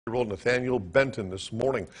Nathaniel Benton this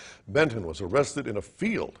morning. Benton was arrested in a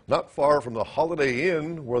field not far from the Holiday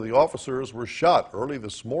Inn where the officers were shot early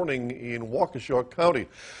this morning in Waukesha County.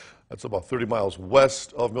 That's about 30 miles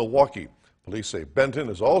west of Milwaukee. Police say Benton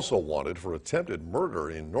is also wanted for attempted murder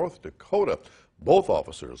in North Dakota. Both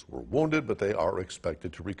officers were wounded, but they are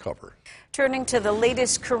expected to recover. Turning to the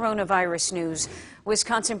latest coronavirus news,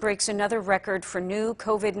 Wisconsin breaks another record for new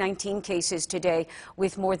COVID-19 cases today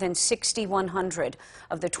with more than 6,100.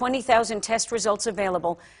 Of the 20,000 test results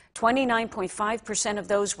available, 29.5% of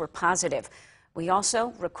those were positive. We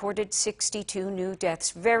also recorded 62 new deaths,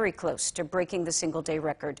 very close to breaking the single-day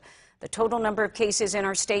record. The total number of cases in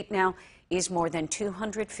our state now is more than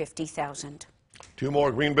 250,000. Two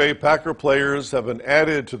more Green Bay Packer players have been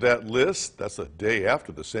added to that list. That's a day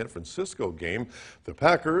after the San Francisco game. The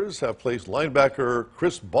Packers have placed linebacker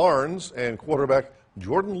Chris Barnes and quarterback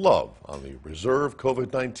Jordan Love on the reserve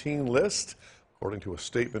COVID-19 list, according to a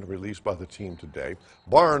statement released by the team today.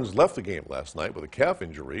 Barnes left the game last night with a calf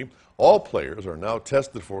injury. All players are now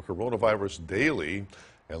tested for coronavirus daily,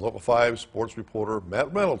 and Local 5 sports reporter Matt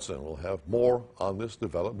Reynoldsson will have more on this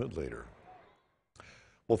development later.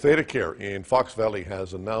 Well, ThedaCare in Fox Valley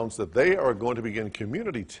has announced that they are going to begin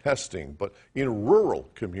community testing, but in rural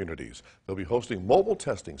communities. They'll be hosting mobile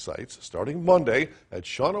testing sites starting Monday at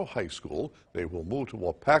Shawano High School. They will move to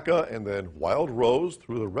Wapaka and then Wild Rose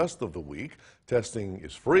through the rest of the week. Testing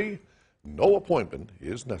is free. No appointment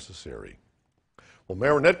is necessary. Well,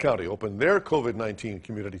 Marinette County opened their COVID-19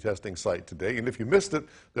 community testing site today, and if you missed it,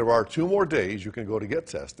 there are 2 more days you can go to get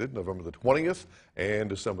tested, November the 20th and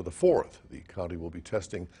December the 4th. The county will be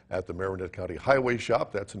testing at the Marinette County Highway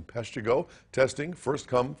Shop. That's in Peshtigo. Testing first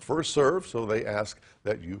come, first serve, so they ask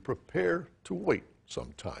that you prepare to wait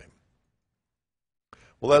some time.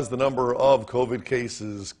 Well, as the number of COVID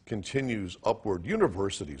cases continues upward,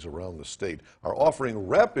 universities around the state are offering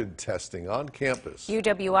rapid testing on campus.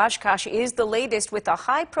 UW-Oshkosh is the latest with a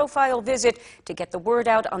high-profile visit to get the word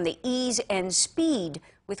out on the ease and speed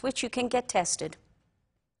with which you can get tested.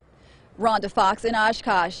 Rhonda Fox in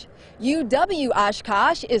Oshkosh.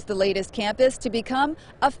 UW-Oshkosh is the latest campus to become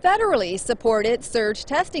a federally supported surge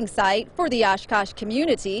testing site for the Oshkosh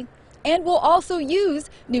community and will also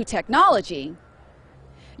use new technology.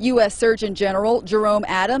 U.S. Surgeon General Jerome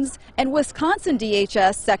Adams and Wisconsin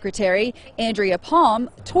DHS Secretary Andrea Palm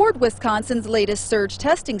toured Wisconsin's latest surge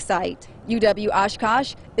testing site.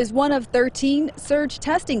 UW-Oshkosh is one of 13 surge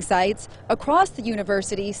testing sites across the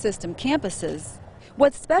university system campuses.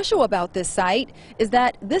 What's special about this site is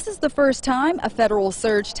that this is the first time a federal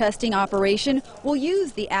surge testing operation will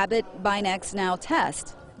use the Abbott BinaxNOW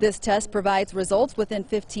test. This test provides results within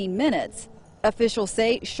 15 minutes. Officials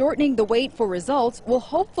say shortening the wait for results will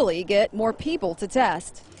hopefully get more people to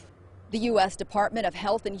test. The U.S. Department of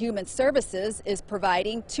Health and Human Services is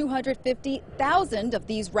providing 250,000 of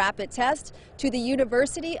these rapid tests to the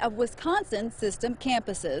University of Wisconsin system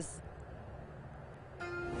campuses.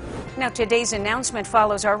 Now, today's announcement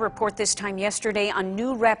follows our report this time yesterday on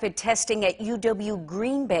new rapid testing at UW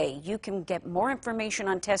Green Bay. You can get more information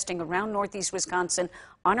on testing around Northeast Wisconsin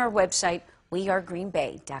on our website,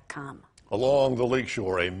 wearegreenbay.com. Along the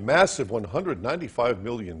Lakeshore, a massive $195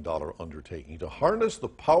 million undertaking to harness the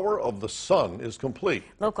power of the sun is complete.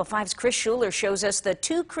 Local 5's Kris Schuller shows us the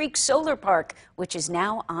Two Creeks Solar Park, which is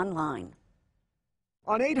now online.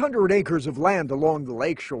 On 800 acres of land along the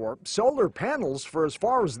lakeshore, solar panels for as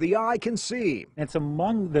far as the eye can see. It's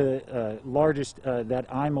among the largest that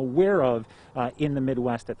I'm aware of in the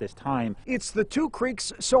Midwest at this time. It's the Two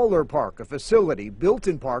Creeks Solar Park, a facility built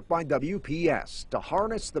in part by WPS to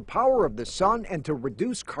harness the power of the sun and to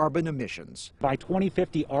reduce carbon emissions. By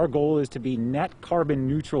 2050, our goal is to be net carbon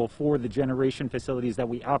neutral for the generation facilities that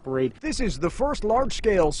we operate. This is the first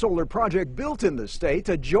large-scale solar project built in the state,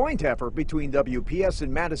 a joint effort between WPS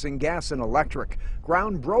and Madison Gas and Electric.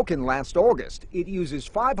 Ground broken last August. It uses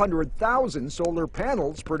 500,000 solar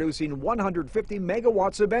panels producing 150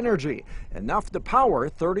 megawatts of energy, enough to power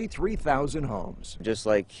 33,000 homes. Just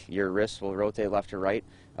like your wrist will rotate left to right,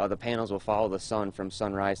 the panels will follow the sun from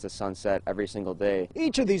sunrise to sunset every single day.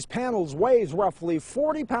 Each of these panels weighs roughly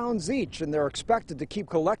 40 pounds each, and they're expected to keep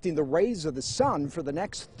collecting the rays of the sun for the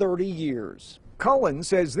next 30 years. Cullen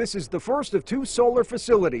says this is the first of 2 solar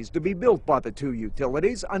facilities to be built by the 2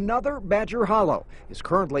 utilities. Another, Badger Hollow, is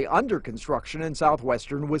currently under construction in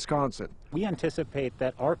southwestern Wisconsin. We anticipate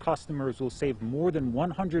that our customers will save more than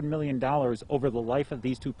 $100 million over the life of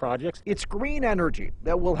these 2 projects. It's green energy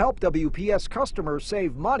that will help WPS customers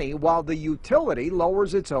save money while the utility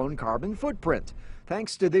lowers its own carbon footprint,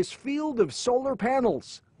 thanks to this field of solar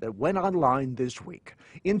panels that went online this week.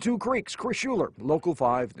 In Two Creeks, Kris Schuller, Local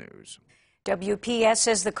 5 News. WPS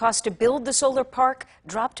says the cost to build the solar park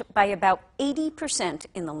dropped by about 80%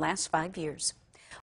 in the last 5 years.